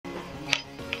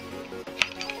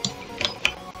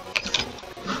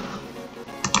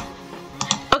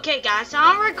Okay, guys, so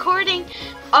I'm recording.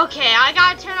 Okay, I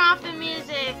gotta turn off the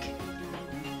music.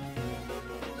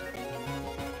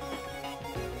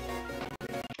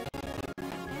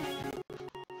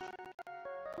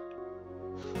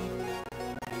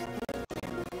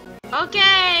 Okay,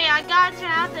 I gotta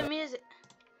turn off the music.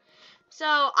 So,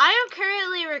 I am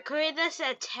currently recording this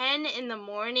at 10 in the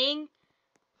morning.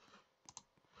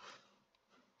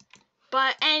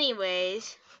 But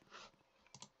anyways.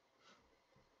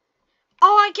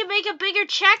 Oh, I can make a bigger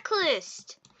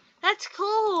checklist. That's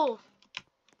cool.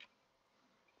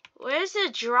 Where's the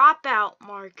dropout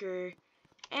marker?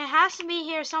 It has to be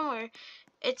here somewhere.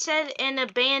 It said an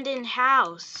abandoned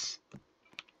house.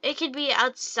 It could be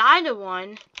outside of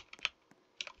one.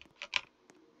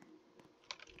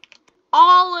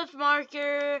 Olive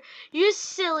marker. You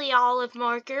silly olive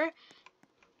marker.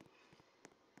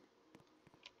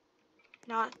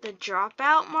 Not the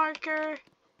dropout marker.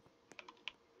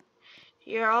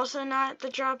 You're also not the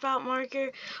dropout marker.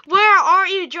 Where are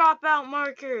you, dropout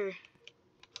marker?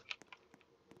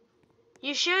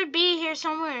 You should be here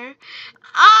somewhere.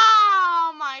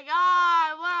 Oh my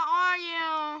god, where are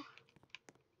you?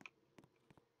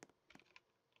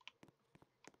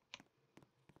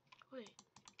 Wait,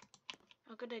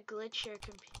 I'm gonna glitch your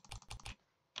computer.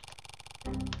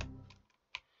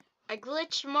 I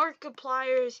glitched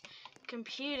Markiplier's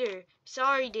computer.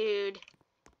 Sorry, dude.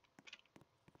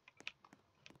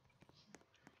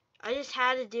 I just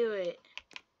had to do it.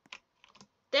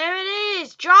 There it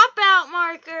is! Dropout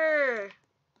marker!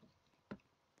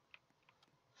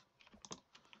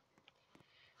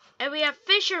 And we have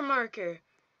Fisher marker.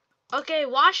 Okay,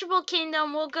 Washable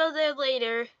Kingdom, we'll go there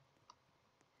later.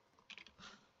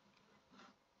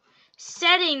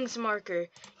 Settings marker.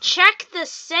 Check the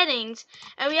settings.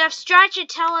 And we have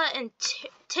Stracciatella and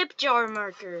Tip Jar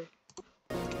marker.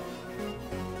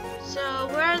 So,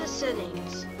 where are the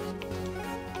settings?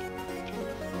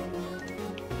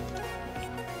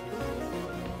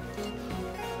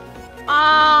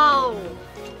 Oh!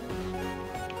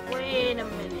 Wait a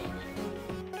minute.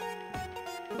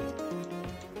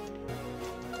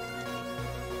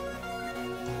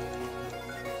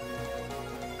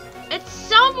 It's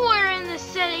somewhere in the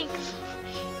settings.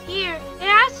 Here, it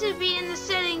has to be in the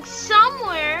settings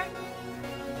somewhere.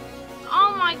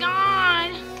 Oh my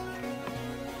god.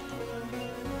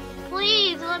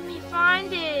 Please let me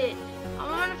find it. I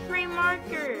want a free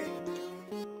marker.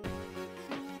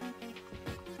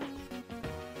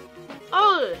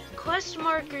 Oh, quest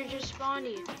marker just spawned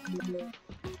you.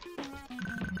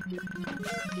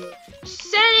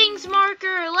 Settings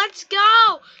marker, let's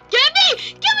go. Give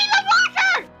me the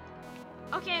marker.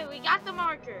 Okay, we got the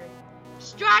marker.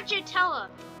 Stracciatella,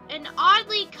 an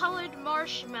oddly colored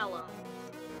marshmallow.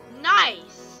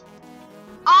 Nice.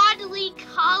 Oddly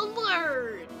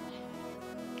colored.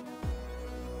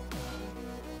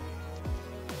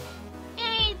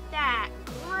 Ain't that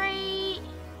great?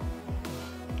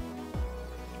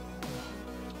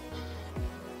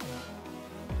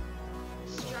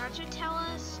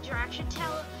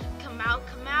 Stracciatella, come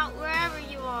out, wherever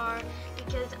you are,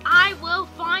 because I will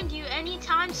find you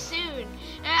anytime soon,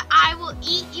 and I will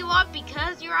eat you up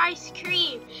because you're ice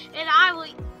cream, and I will,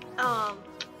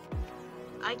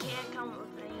 I can't come up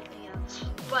with anything else,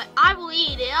 but I will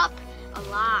eat it up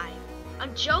alive.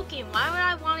 I'm joking, why would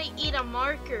I want to eat a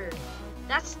marker?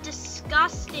 That's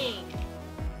disgusting.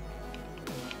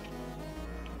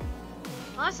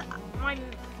 Plus,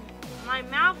 my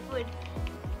mouth would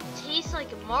taste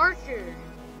like a marker.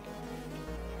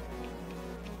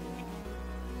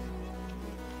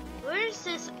 Where's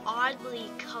this oddly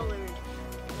colored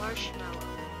marshmallow?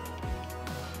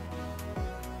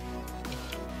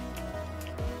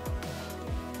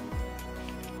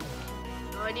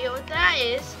 No idea what that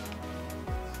is.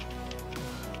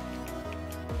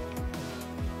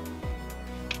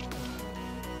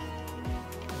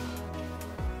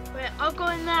 Wait, I'm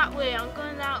going that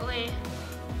way.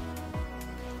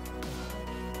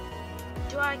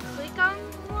 Do I click on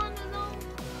one of them?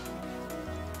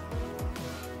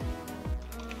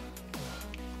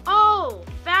 Oh,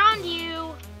 found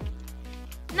you.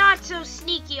 Not so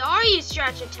sneaky, are you,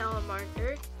 Stracciatella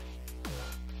marker?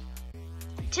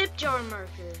 Tip jar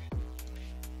marker.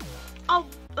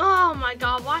 Oh my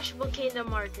god, Washable Kingdom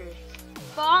marker.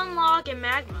 Fallen Log and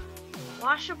Magma.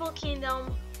 Washable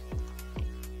Kingdom.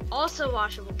 Also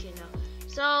Washable Kingdom.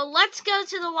 So let's go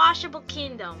to the Washable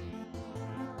Kingdom.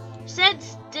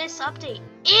 Since this update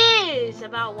is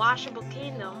about Washable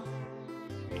Kingdom,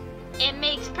 it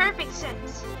makes perfect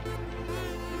sense.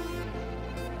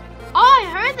 Oh, I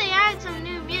heard they added some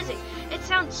new music. It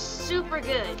sounds super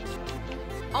good.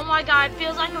 Oh my god, it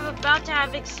feels like I'm about to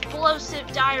have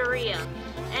explosive diarrhea.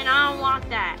 And I don't want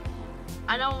that.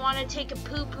 I don't want to take a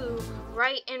poo-poo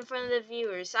right in front of the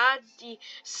viewers. That'd be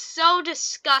so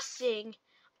disgusting,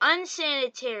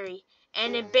 unsanitary,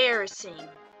 and embarrassing.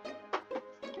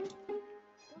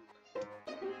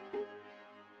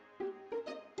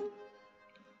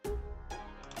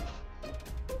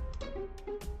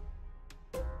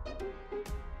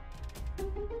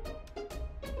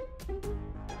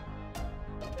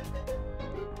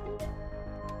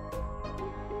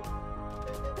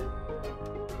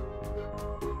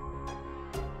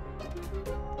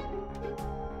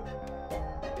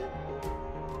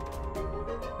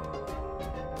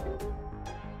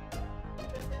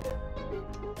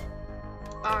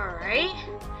 Alright,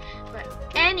 but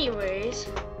anyways,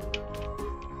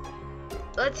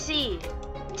 let's see.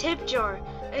 Tip jar,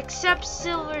 accept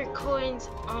silver coins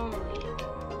only.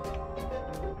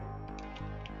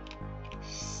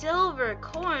 Silver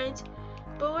coins?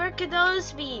 But where could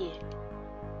those be?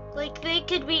 Like, they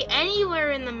could be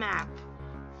anywhere in the map,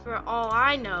 for all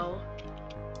I know.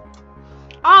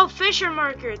 Oh, Fisher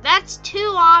marker, that's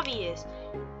too obvious.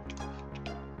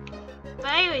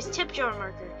 But anyways, tip jar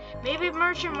marker. Maybe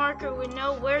merchant marker would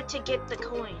know where to get the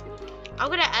coin. I'm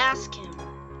gonna ask him.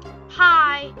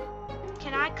 Hi,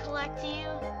 can I collect you?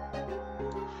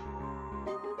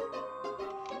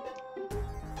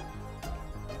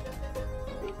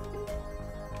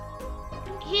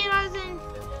 He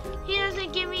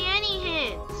doesn't give me any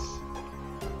hints.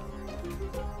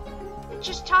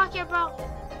 Just talking about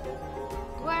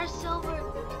where silver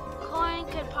coin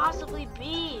could possibly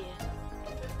be.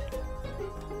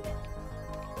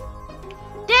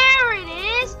 There it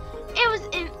is! It was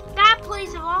in that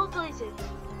place of all places.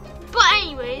 But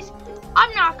anyways,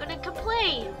 I'm not gonna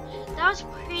complain. That was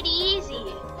pretty easy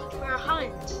for a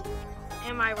hunt.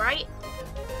 Am I right?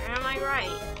 Or am I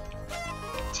right?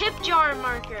 Tip jar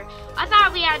marker. I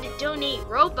thought we had to donate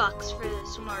Robux for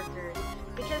this marker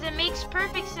because it makes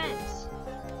perfect sense.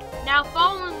 Now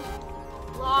following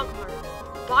log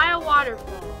marker. Buy a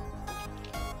waterfall.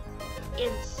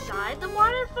 Inside the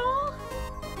waterfall?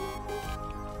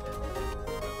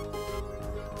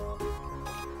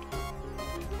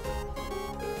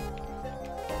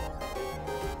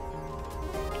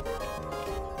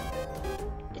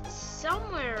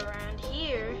 Somewhere around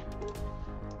here,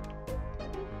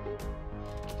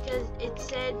 because it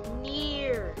said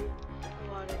near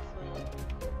waterfall.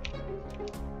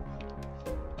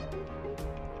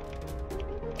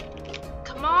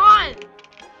 Come on,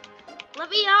 let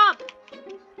me up.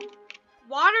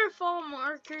 Waterfall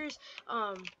markers,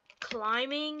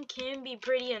 climbing can be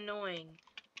pretty annoying.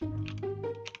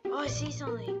 Oh, I see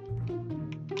something.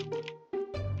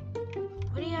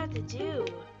 What do you have to do?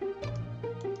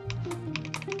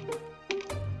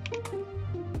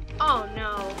 Oh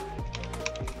no.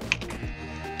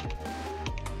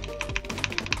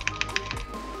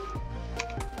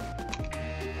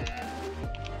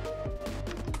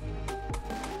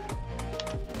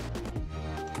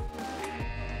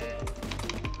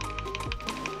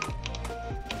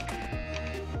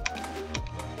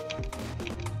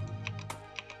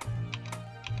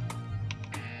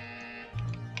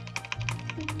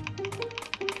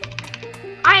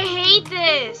 I hate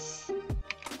this.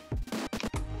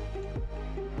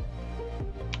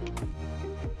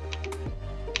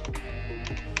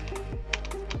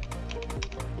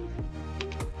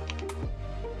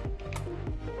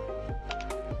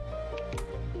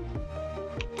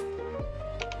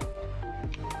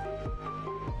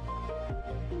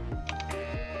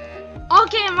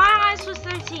 Okay, my eyes was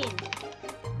 13.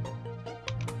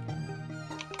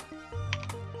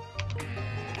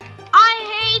 I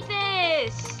hate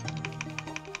this.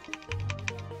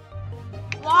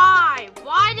 Why?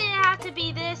 Why did it have to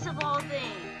be this of all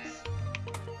things?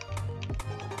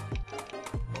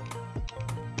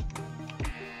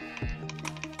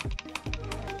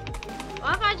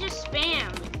 What if I just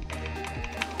spam?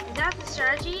 Is that the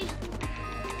strategy?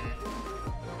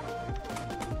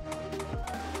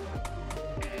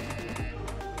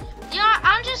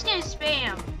 I'm just gonna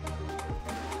spam.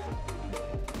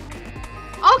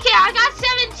 Okay, I got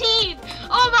 17.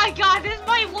 Oh my god, this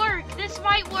might work. This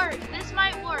might work. This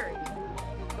might work.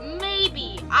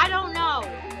 Maybe. I don't know.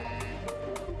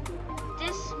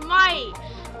 This might.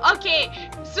 Okay,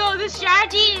 so the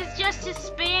strategy is just to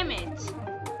spam it.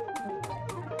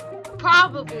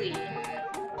 Probably.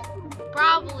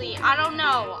 Probably. I don't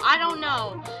know. I don't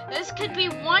know. This could be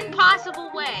one possible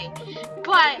way.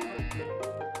 But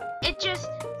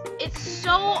it's so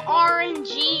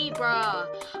RNG, bruh.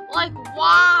 Like,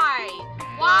 why?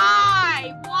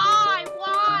 Why? Why?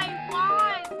 Why?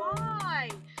 Why? Why?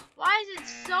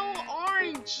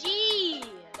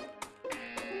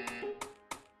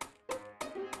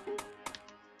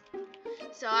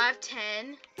 have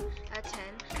 10. At 10.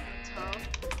 At 12.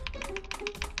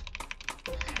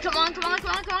 Come on, come on,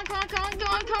 come on, come on, come on, come on, come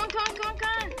on, come on, come on, come on, come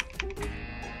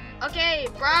on. Okay,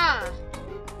 bruh.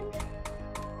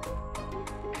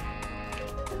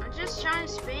 I'm just trying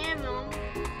to spam them.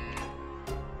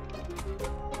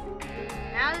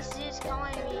 Now this dude's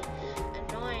calling me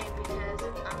annoying because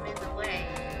I'm in the way.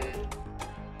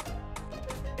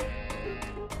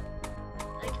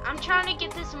 Like, I'm trying to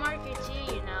get this marker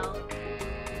too, you know.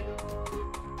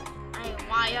 I mean,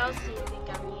 why else do you think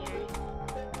I'm here?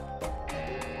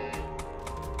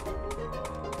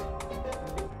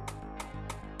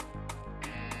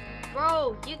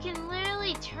 Bro, you can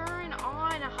literally turn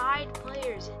on hide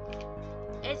players.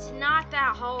 It's not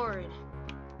that hard.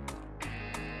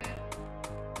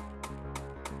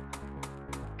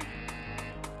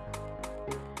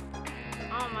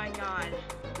 Oh my god.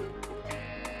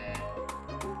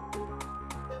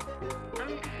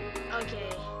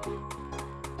 Okay.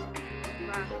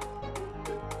 Wow.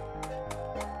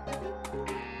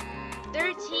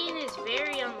 13 is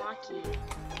very unlucky.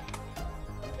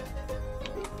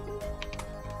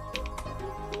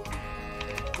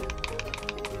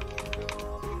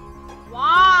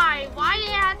 Why? Why did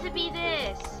it have to be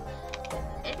this?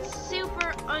 It's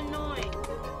super annoying.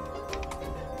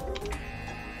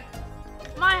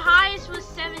 My highest was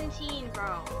 17,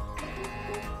 bro.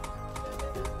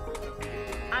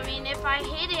 I mean, if I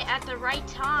hit it at the right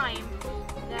time,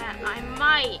 then I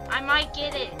might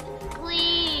get it.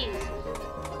 Please.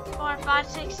 4, 5,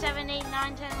 6, 7, 8,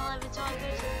 9, 10, 11, 12, 13.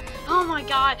 Oh my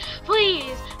god,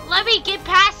 please. Let me get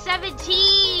past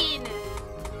 17.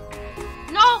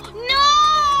 No, no!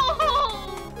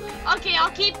 Okay,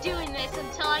 I'll keep doing this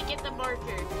until I get the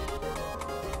marker.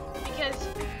 Because,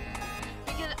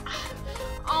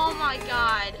 oh my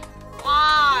god,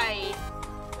 why?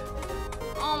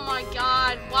 Oh my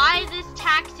god, why does this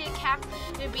tactic have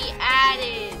to be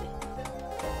added?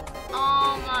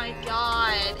 Oh my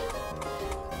god.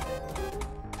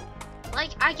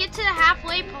 Like, I get to the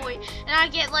halfway point and I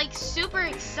get like super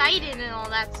excited and all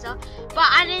that stuff, but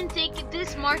I didn't think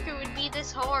this marker would be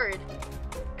this hard.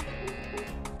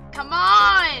 Come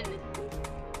on!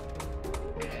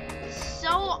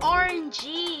 So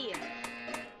RNG.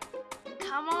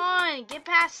 Come on, get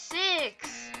past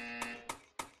 6.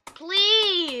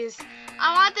 Please!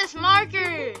 I want this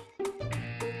marker!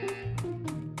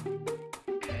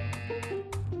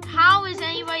 How is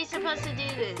anybody supposed to do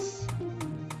this?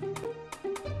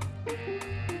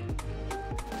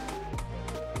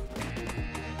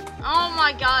 Oh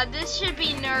my god, this should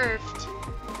be nerfed.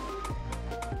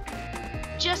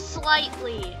 Just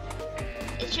slightly.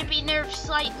 It should be nerfed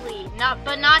slightly,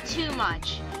 but not too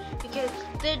much. Because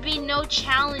there'd be no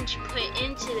challenge put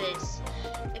into this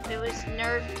if it was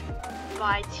nerfed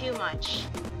by too much.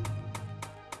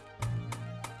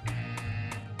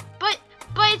 But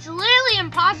it's literally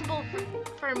impossible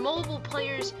for mobile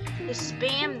players to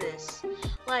spam this.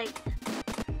 Like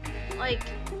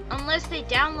unless they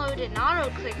download an auto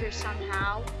clicker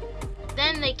somehow,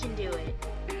 then they can do it.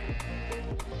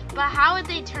 But how would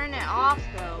they turn it off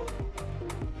though?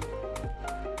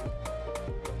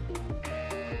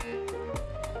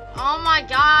 Oh my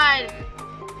god.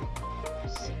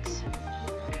 6, 7,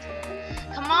 8, 9,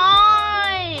 10. Come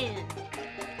on!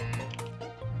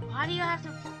 Why do you have to...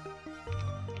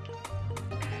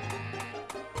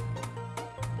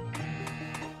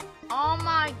 Oh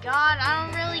my god, I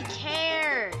don't really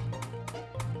care.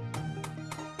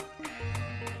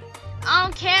 I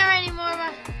don't care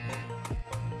anymore.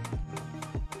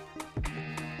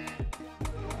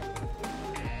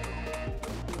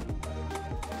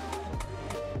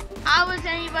 How was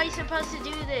anybody supposed to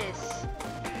do this?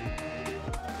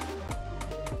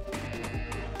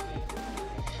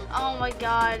 Oh my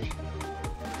god.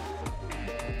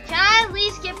 Can I at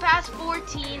least get past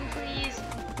 14, please?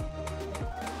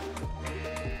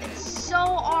 It's so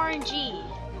RNG.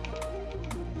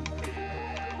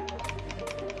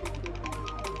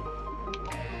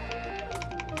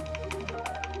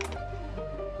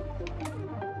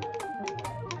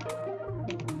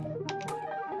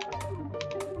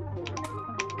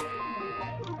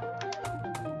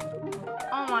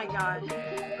 Oh my god.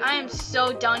 I am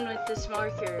so done with this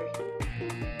marker.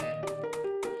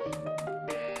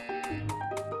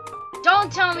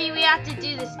 Don't tell me we have to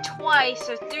do this twice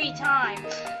or 3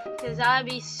 times, because that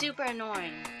would be super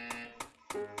annoying.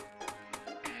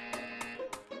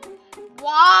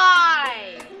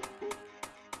 Why?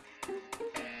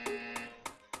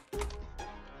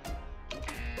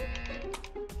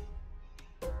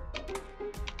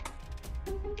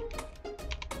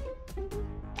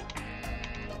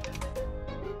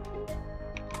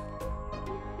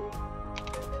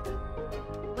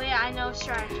 I know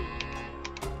strategy.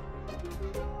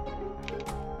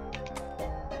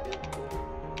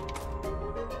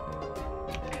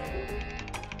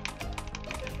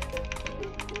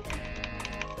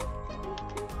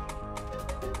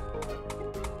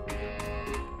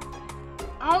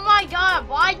 Oh my god,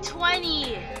 why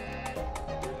 20?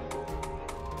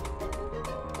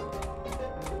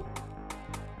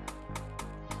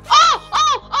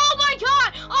 Oh my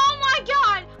god! Oh my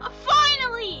god!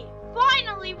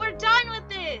 Finally, we're done with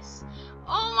this.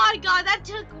 Oh my god, that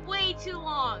took way too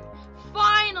long.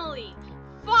 Finally.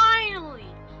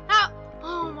 How?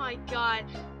 Oh my god.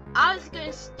 I was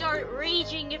gonna start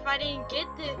raging if I didn't get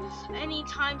this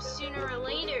anytime sooner or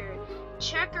later.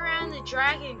 Check around the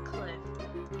dragon cliff.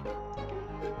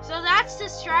 So that's the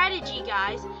strategy,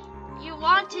 guys. You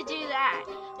want to do that.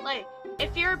 Like,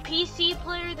 if you're a PC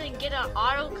player, then get an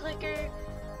auto clicker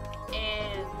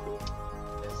and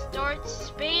start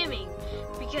spamming,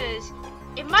 because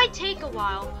it might take a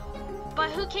while, but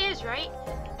who cares, right?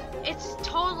 It's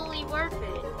totally worth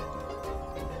it.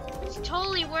 It's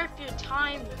totally worth your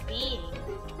time being.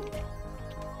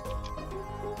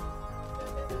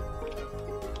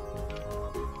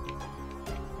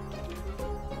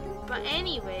 But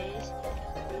anyways,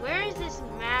 where is this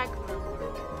magma?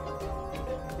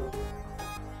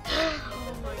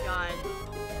 Oh my god.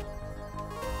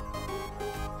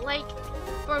 Like,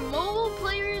 for mobile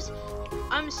players,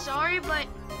 I'm sorry if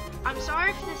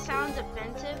this sounds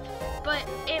offensive, but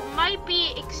it might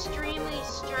be extremely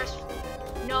stressful.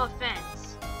 No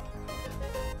offense.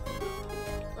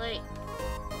 Like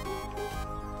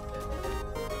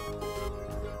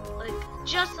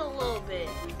just a little bit.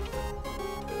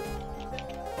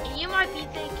 And you might be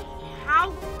thinking,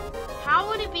 how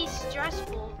would it be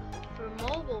stressful for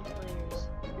mobile players?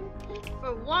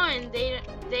 For one,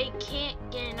 they can't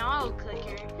get an auto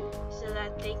clicker so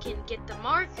that they can get the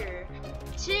marker.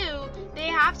 Two, they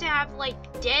have to have like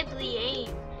deadly aim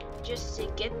just to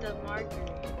get the marker.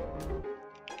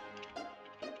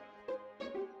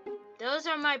 Those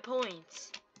are my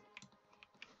points.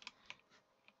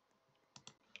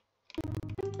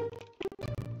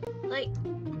 Like,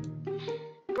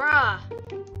 bruh,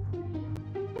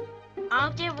 I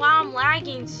don't get why I'm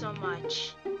lagging so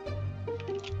much.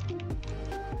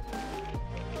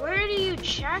 Where do you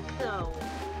check though?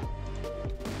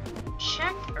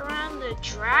 Check around the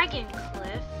dragon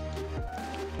cliff.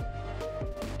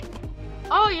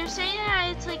 Oh, you're saying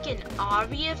that it's like an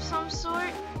obby of some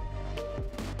sort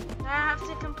that I have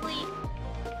to complete?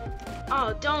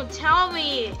 Oh, don't tell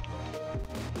me.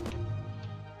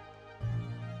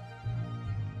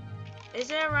 Is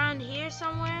it around here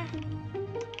somewhere?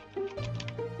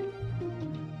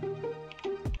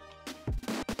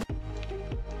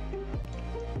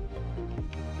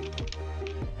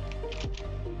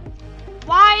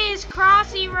 Why is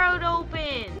Crossy Road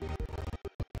open?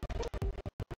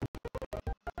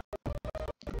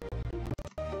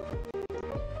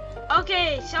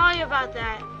 Okay, sorry about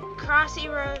that. Crossy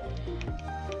Road.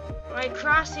 My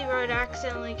Crossy Road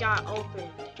accidentally got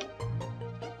opened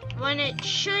when it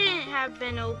shouldn't have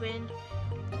been opened,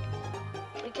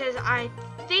 because I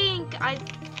think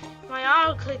my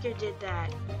auto clicker did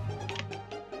that.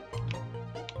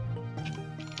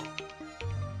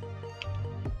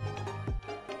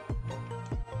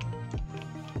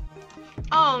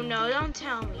 Oh no, don't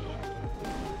tell me.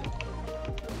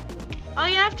 Oh,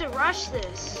 you have to rush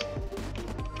this.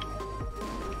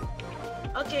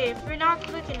 Okay, if you're not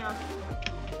quick enough.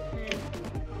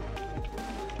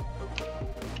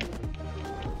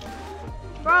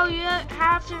 Bro, you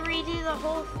have to redo the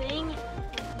whole thing.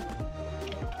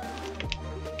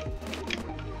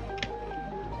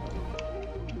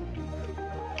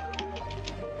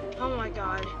 Oh my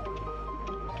god.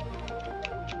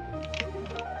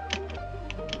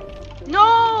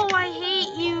 No, I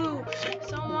hate you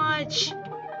so much.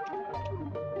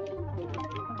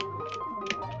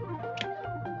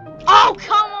 Oh,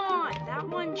 come on! That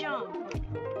one jump.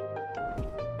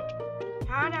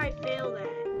 How did I fail that?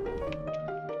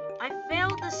 I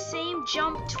failed the same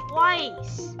jump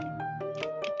twice.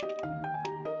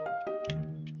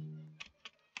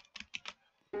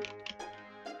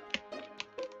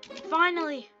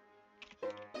 Finally.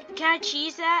 Can I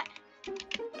cheese that?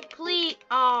 Please.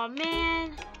 Oh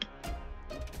man.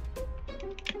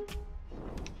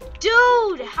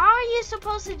 Dude, how are you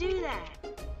supposed to do that?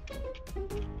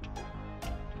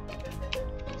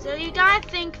 So you gotta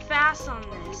think fast on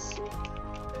this.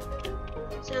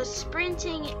 So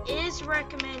sprinting is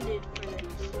recommended for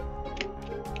this.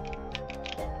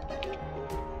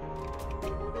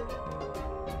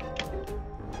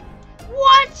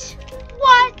 What?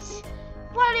 What?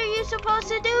 Why What are you supposed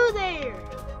to do there?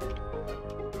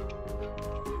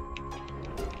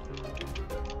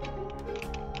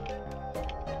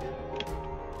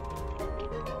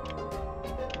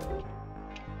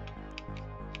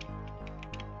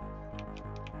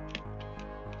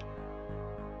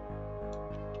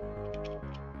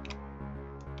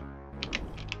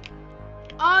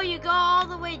 Oh, you go all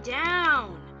the way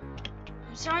down.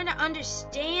 I'm starting to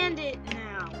understand it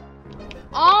now.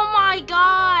 Oh my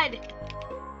god!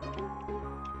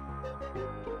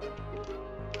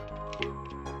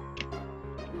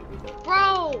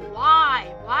 Bro,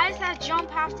 why? Why does that jump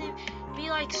have to be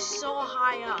like so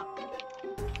high up?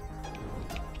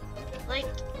 Like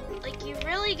you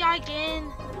really gotta get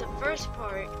in with the first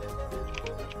part.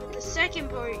 The second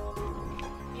part,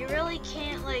 you really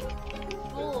can't like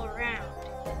fool around.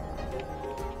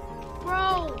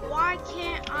 Bro, why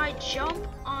can't I jump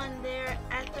on there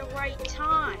at the right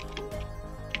time?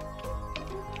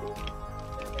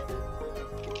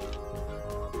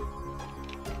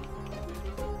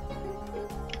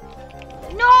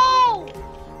 No!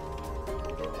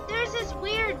 There's this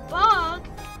weird bug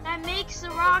that makes the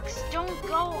rocks don't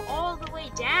go all the way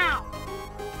down.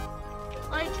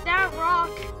 Like that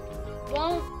rock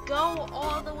won't go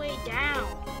all the way down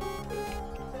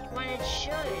when it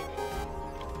should.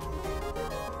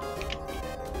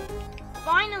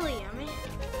 Finally, I mean,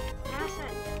 pass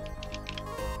that.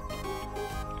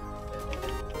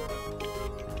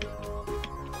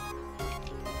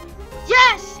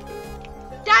 Yes!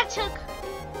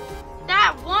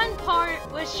 That one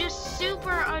part was just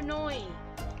super annoying.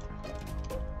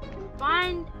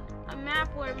 Find a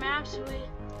map where maps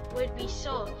would be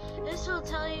sold. This will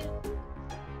tell you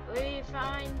where you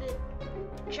find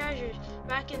the treasures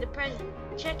back in the present.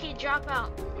 Check a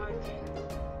dropout marker.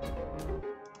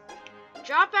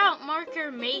 Dropout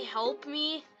marker may help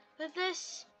me with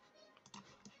this.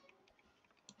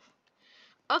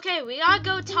 Okay, we gotta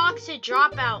go talk to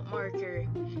dropout marker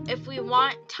if we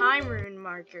want time rune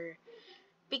marker,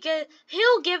 because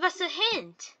he'll give us a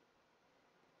hint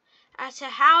as to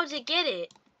how to get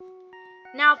it.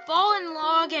 Now, fallen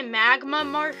log and magma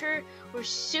marker were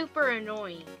super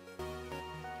annoying.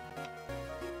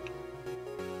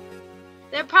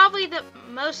 They're probably the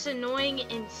most annoying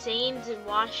insanes in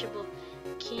Washable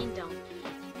Kingdom.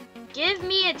 Give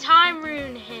me a time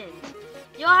rune hint.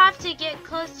 You'll have to get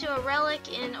close to a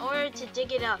relic in order to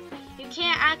dig it up. You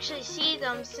can't actually see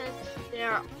them since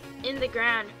they're in the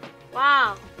ground.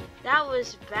 Wow, that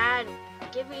was bad.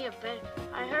 Give me a bit.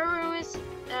 I heard rumors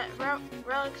that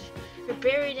relics were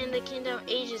buried in the kingdom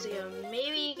ages ago.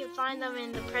 Maybe you can find them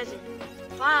in the present.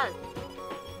 Wow,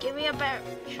 give me a better.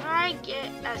 Try to get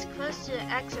as close to the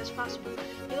X as possible.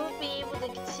 You won't be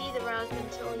able to see the relic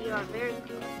until you are very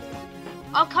close.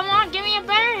 Oh, come on, give me a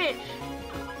better hit.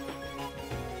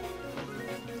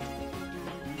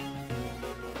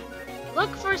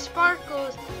 Look for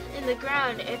sparkles in the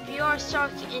ground if you are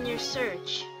stuck in your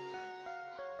search.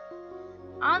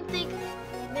 I don't think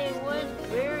they would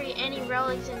bury any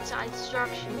relics inside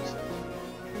structures.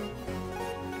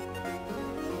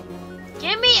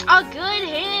 Give me a good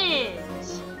hint!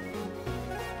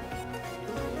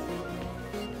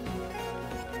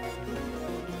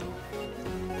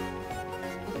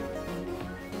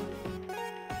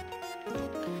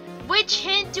 Which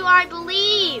hint do I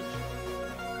believe?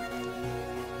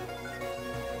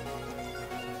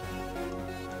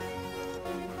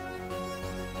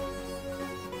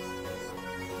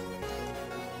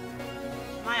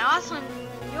 My awesome,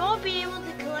 you won't be able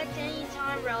to collect any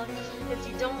time relics if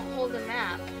you don't hold a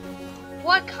map.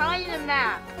 What kind of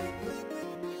map?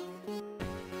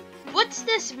 What's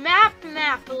this map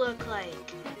look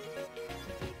like?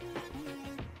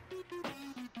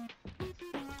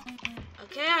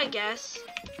 Okay, I guess.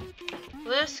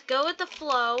 Let's go with the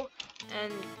flow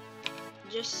and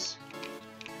just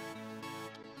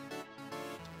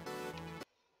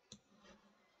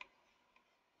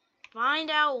find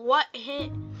out what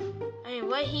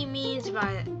what he means by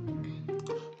it.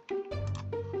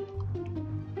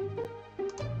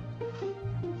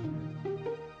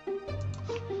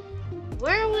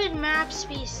 Where would maps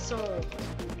be sold?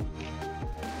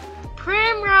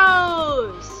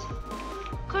 Primrose!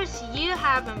 Of course you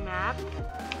have a map.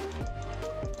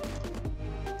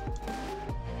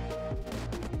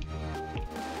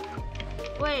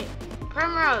 Wait,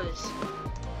 Primrose.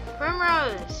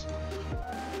 Primrose.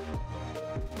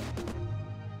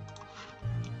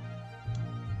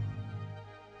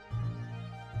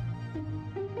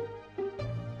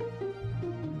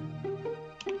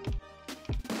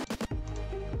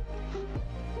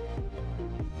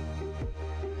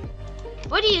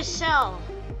 What do you sell?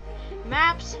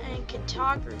 maps and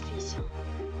cartography. Some.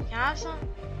 Can I have some?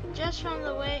 Just from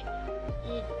the way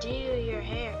you do your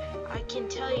hair, I can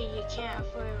tell you can't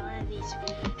afford one of these.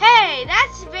 Hey,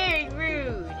 that's very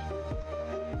rude.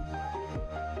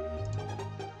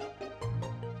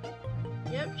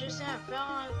 Yep, just now I fell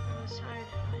on and was tired of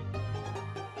hiding.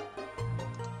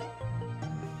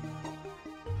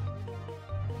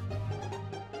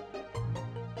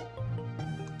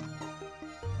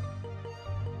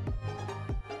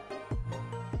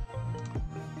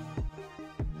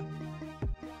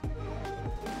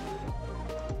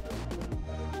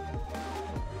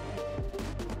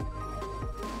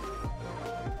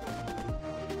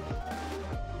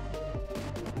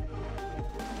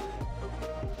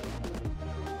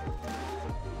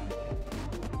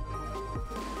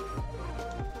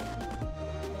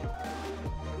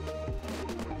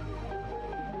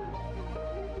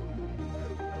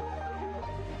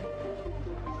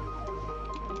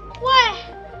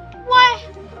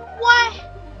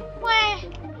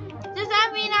 Does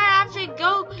that mean I have to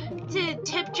go to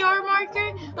tip jar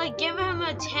marker? Like give him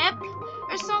a tip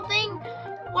or something?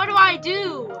 What do I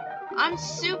do? I'm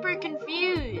super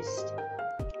confused.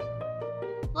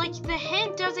 Like the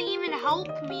hint doesn't even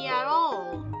help me at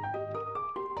all.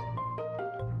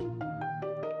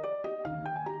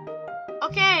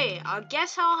 Okay, I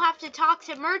guess I'll have to talk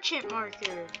to Merchant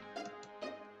Marker.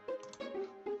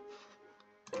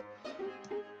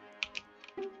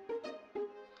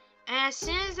 And as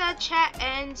soon as that chat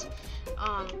ends,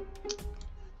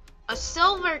 a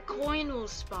silver coin will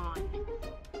spawn.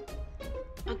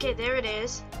 Okay, there it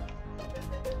is.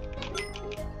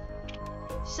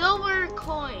 Silver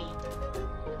coin.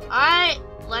 Alright,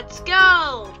 let's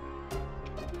go.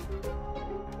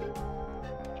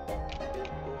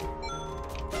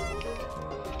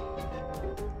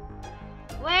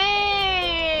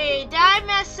 Wait, did I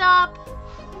mess up?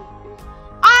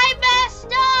 I messed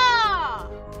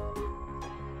up!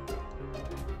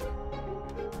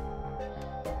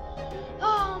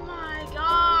 Oh my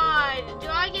god, do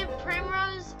I get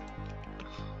Primrose?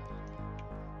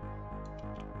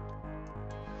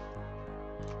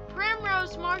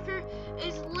 Primrose marker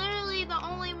is literally the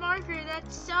only marker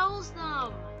that sells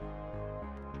them.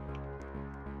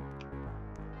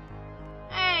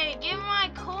 Hey, give my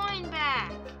coin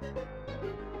back.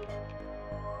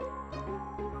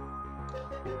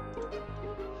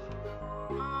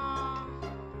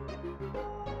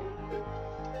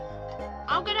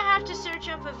 I'm gonna have to search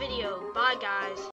up a video. Bye, guys.